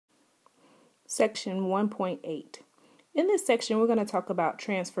Section 1.8. In this section, we're going to talk about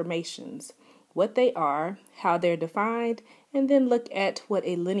transformations, what they are, how they're defined, and then look at what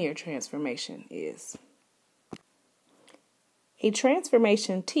a linear transformation is. A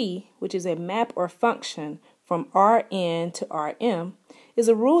transformation T, which is a map or function from Rn to Rm, is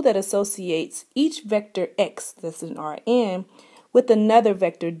a rule that associates each vector x that's in Rn with another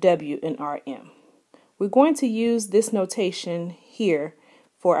vector w in Rm. We're going to use this notation here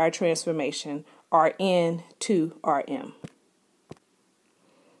for our transformation Rn to Rm.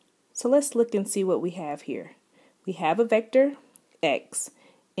 So let's look and see what we have here. We have a vector x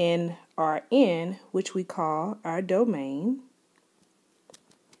in Rn, which we call our domain,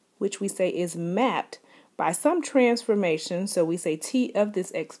 which we say is mapped by some transformation. So we say T of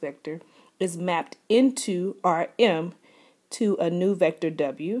this x vector is mapped into Rm to a new vector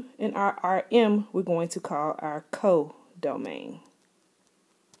w, and our Rm we're going to call our codomain.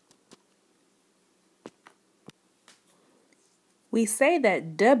 We say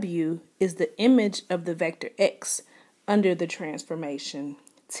that w is the image of the vector x under the transformation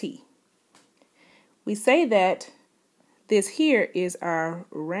T. We say that this here is our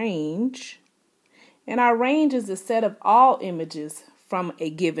range, and our range is the set of all images from a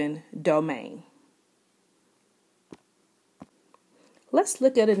given domain. Let's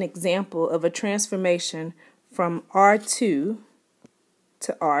look at an example of a transformation from R2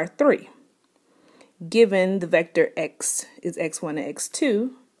 to R3. Given the vector x is x1 and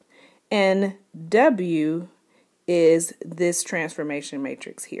x2, and w is this transformation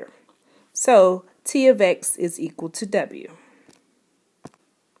matrix here. So T of x is equal to w.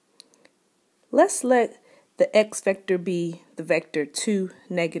 Let's let the x vector be the vector 2,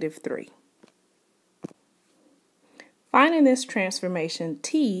 -3. Finding this transformation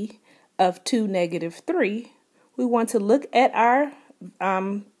T of 2, -3, we want to look at our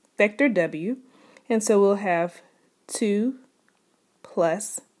vector w, and so we'll have 2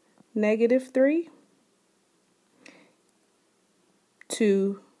 plus -3,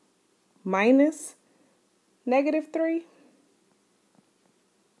 2 minus -3,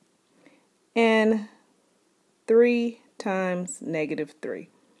 and 3 times -3.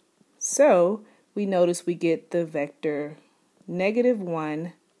 So we notice we get the vector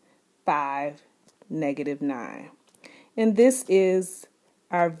 -1, 5, -9. And this is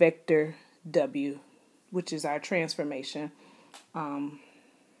our vector w, which is our transformation.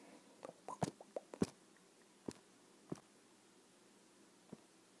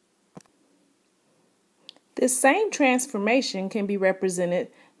 This same transformation can be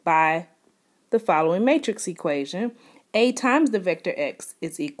represented by the following matrix equation. A times the vector x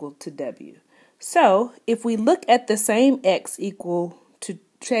is equal to w. So if we look at the same vector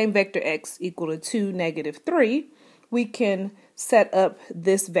x equal to 2, -3, we can set up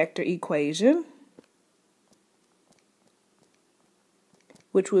this vector equation,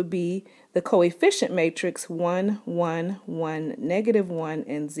 which would be the coefficient matrix 1, 1, 1, -1,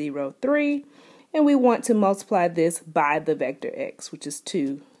 and 0, 3. And we want to multiply this by the vector x, which is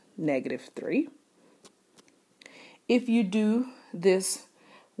 2, -3. If you do this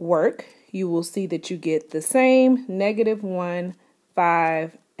work, you will see that you get the same -1,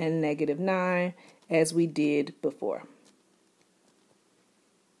 5, and -9 as we did before.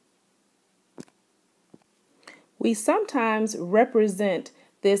 We sometimes represent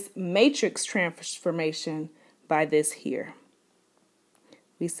this matrix transformation by this here.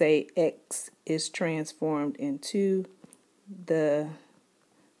 We say x is transformed into the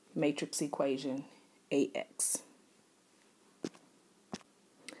matrix equation AX.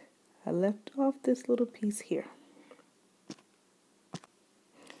 I left off this little piece here.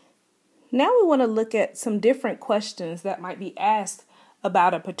 Now we want to look at some different questions that might be asked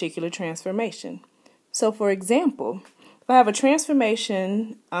about a particular transformation. So for example, if I have a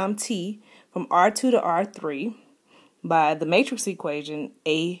transformation T from R2 to R3 by the matrix equation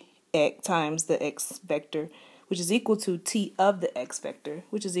AX times the x vector, which is equal to T of the x vector,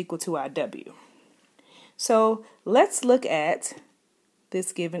 which is equal to our w. So let's look at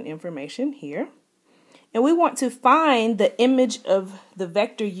this given information here. And we want to find the image of the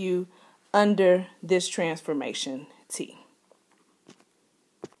vector u under this transformation T.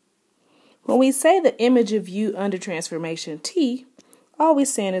 When we say the image of u under transformation T, all we're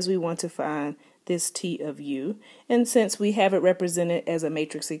saying is we want to find this T of u. And since we have it represented as a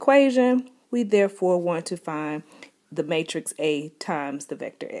matrix equation, we therefore want to find the matrix A times the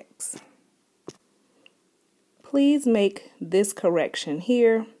vector x. Please make this correction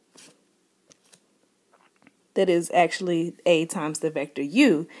here. That is actually A times the vector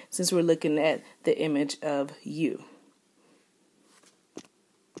u, since we're looking at the image of u.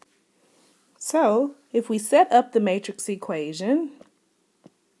 So if we set up the matrix equation,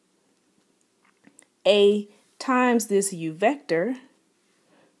 A times this U vector,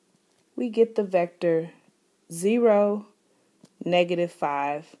 we get the vector 0,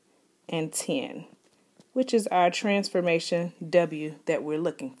 -5, and 10, which is our transformation W that we're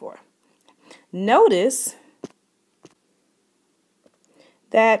looking for. Notice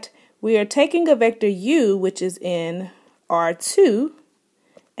that we are taking a vector U, which is in R2,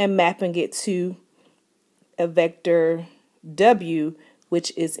 and mapping it to a vector W,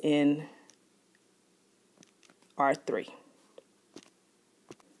 which is in R3.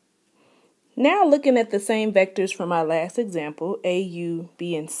 Now, looking at the same vectors from our last example, A, U,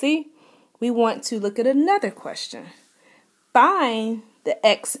 B, and C, we want to look at another question. Find the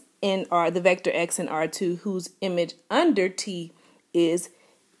vector X in R2 whose image under T is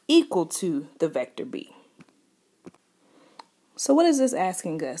equal to the vector B. So what is this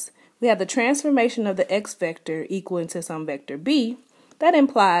asking us? We have the transformation of the X vector equal to some vector B. That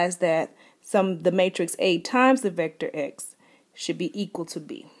implies that the matrix A times the vector X should be equal to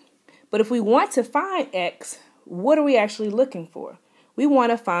B. But if we want to find X, what are we actually looking for? We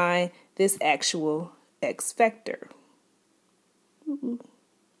want to find this actual X vector.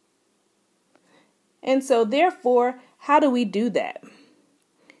 And so therefore, how do we do that?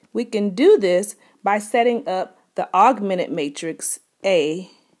 We can do this by setting up the augmented matrix A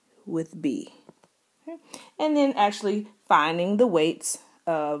with B. Okay? And then actually finding the weights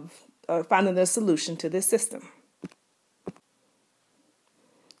finding the solution to this system.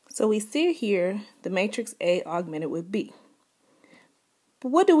 So we see here the matrix A augmented with B. But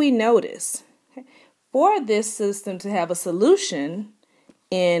what do we notice? Okay. For this system to have a solution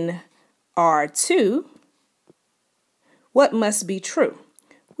in R2, what must be true?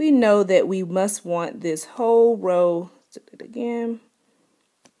 We know that we must want this whole row,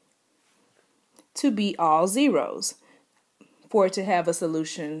 to be all zeros for it to have a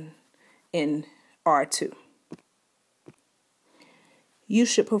solution in R2. You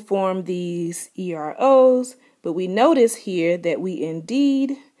should perform these EROs, but we notice here that we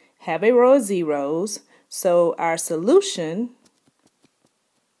indeed have a row of zeros, so our solution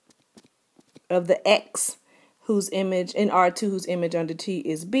of the X whose image in R2 whose image under T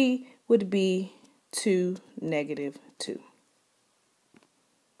is B would be 2, -2.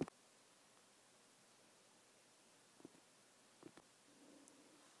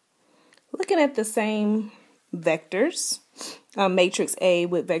 Looking at the same vectors, matrix A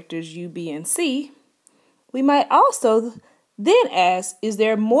with vectors U, B, and C, we might also then ask, is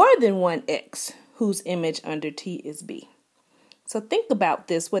there more than one X whose image under T is B? So think about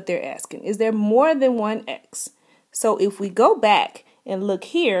this, what they're asking. Is there more than one X? So if we go back and look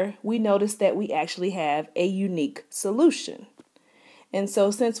here, we notice that we actually have a unique solution. And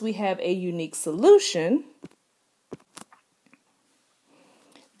so since we have a unique solution,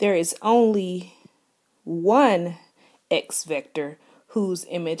 there is only one X vector whose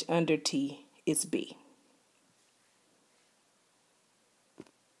image under T is B.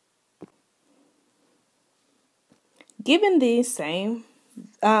 Given the same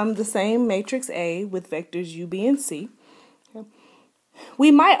matrix A with vectors U, B, and C,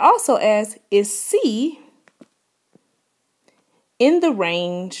 we might also ask, is C in the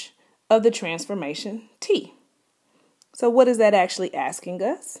range of the transformation T? So what is that actually asking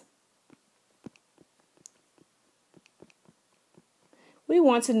us? We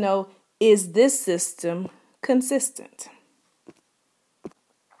want to know, is this system consistent?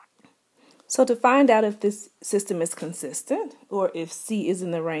 So to find out if this system is consistent, or if C is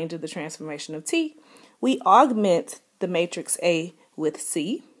in the range of the transformation of T, we augment the matrix A with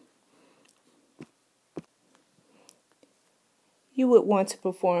C. You would want to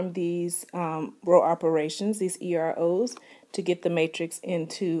perform these row operations, these EROs, to get the matrix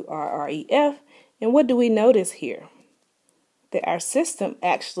into our REF. And what do we notice here? That our system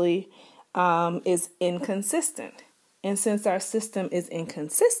actually is inconsistent. And since our system is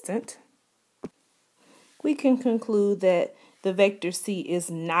inconsistent, we can conclude that the vector C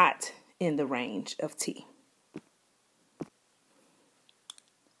is not in the range of T.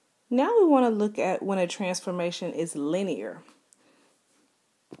 Now we want to look at when a transformation is linear.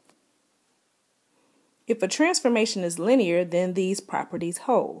 If a transformation is linear, then these properties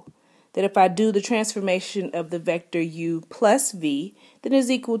hold. That if I do the transformation of the vector U plus V, then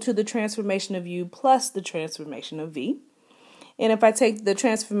is equal to the transformation of U plus the transformation of V. And if I take the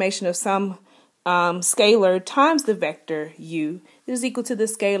transformation of some scalar times the vector U, it is equal to the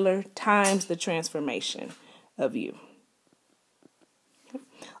scalar times the transformation of U.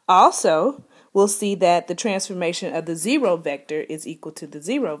 Also, we'll see that the transformation of the zero vector is equal to the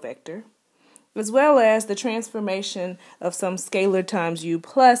zero vector. as well as the transformation of some scalar times u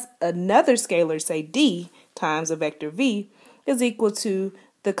plus another scalar, say d, times a vector v, is equal to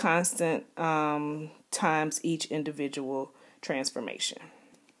the constant times each individual transformation.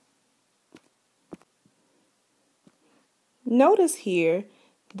 Notice here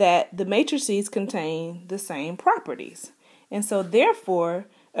that the matrices contain the same properties. And so therefore,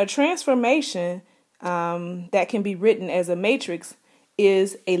 a transformation that can be written as a matrix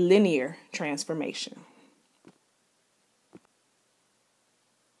is a linear transformation.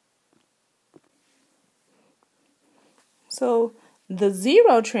 So the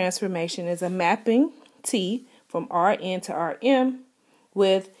zero transformation is a mapping T from Rn to Rm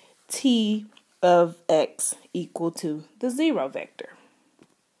with T of x equal to the zero vector.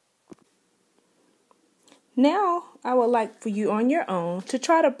 Now, I would like for you on your own to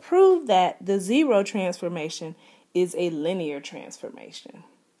try to prove that the zero transformation is a linear transformation.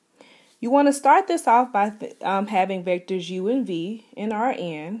 You want to start this off by having vectors u and v in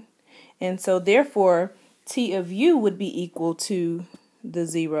Rn, and so therefore T of u would be equal to the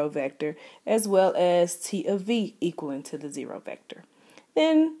zero vector as well as T of v equaling to the zero vector.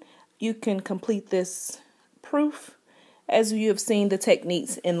 Then you can complete this proof as you have seen the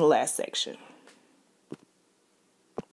techniques in the last section.